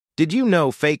Did you know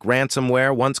fake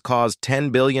ransomware once caused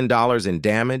 $10 billion in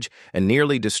damage and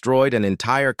nearly destroyed an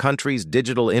entire country's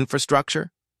digital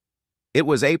infrastructure? It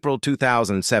was April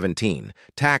 2017,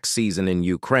 tax season in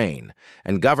Ukraine,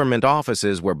 and government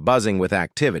offices were buzzing with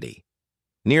activity.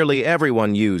 Nearly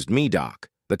everyone used MeDoc,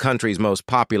 the country's most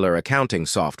popular accounting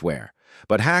software,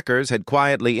 but hackers had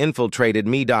quietly infiltrated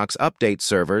MeDoc's update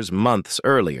servers months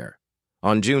earlier.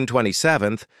 On June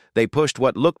 27th, they pushed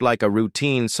what looked like a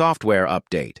routine software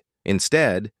update.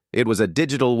 Instead, it was a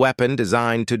digital weapon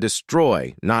designed to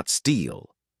destroy, not steal.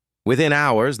 Within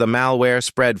hours, the malware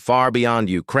spread far beyond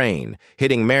Ukraine,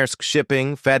 hitting Maersk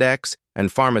Shipping, FedEx,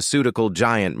 and pharmaceutical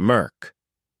giant Merck.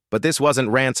 But this wasn't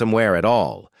ransomware at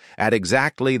all. At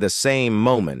exactly the same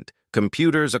moment,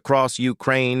 computers across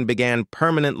Ukraine began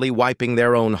permanently wiping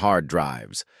their own hard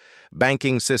drives.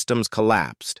 Banking systems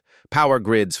collapsed. Power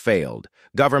grids failed.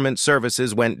 Government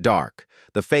services went dark.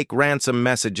 The fake ransom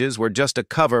messages were just a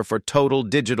cover for total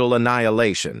digital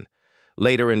annihilation.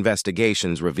 Later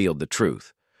investigations revealed the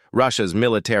truth. Russia's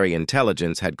military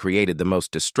intelligence had created the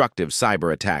most destructive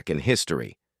cyber attack in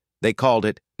history. They called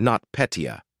it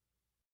NotPetya,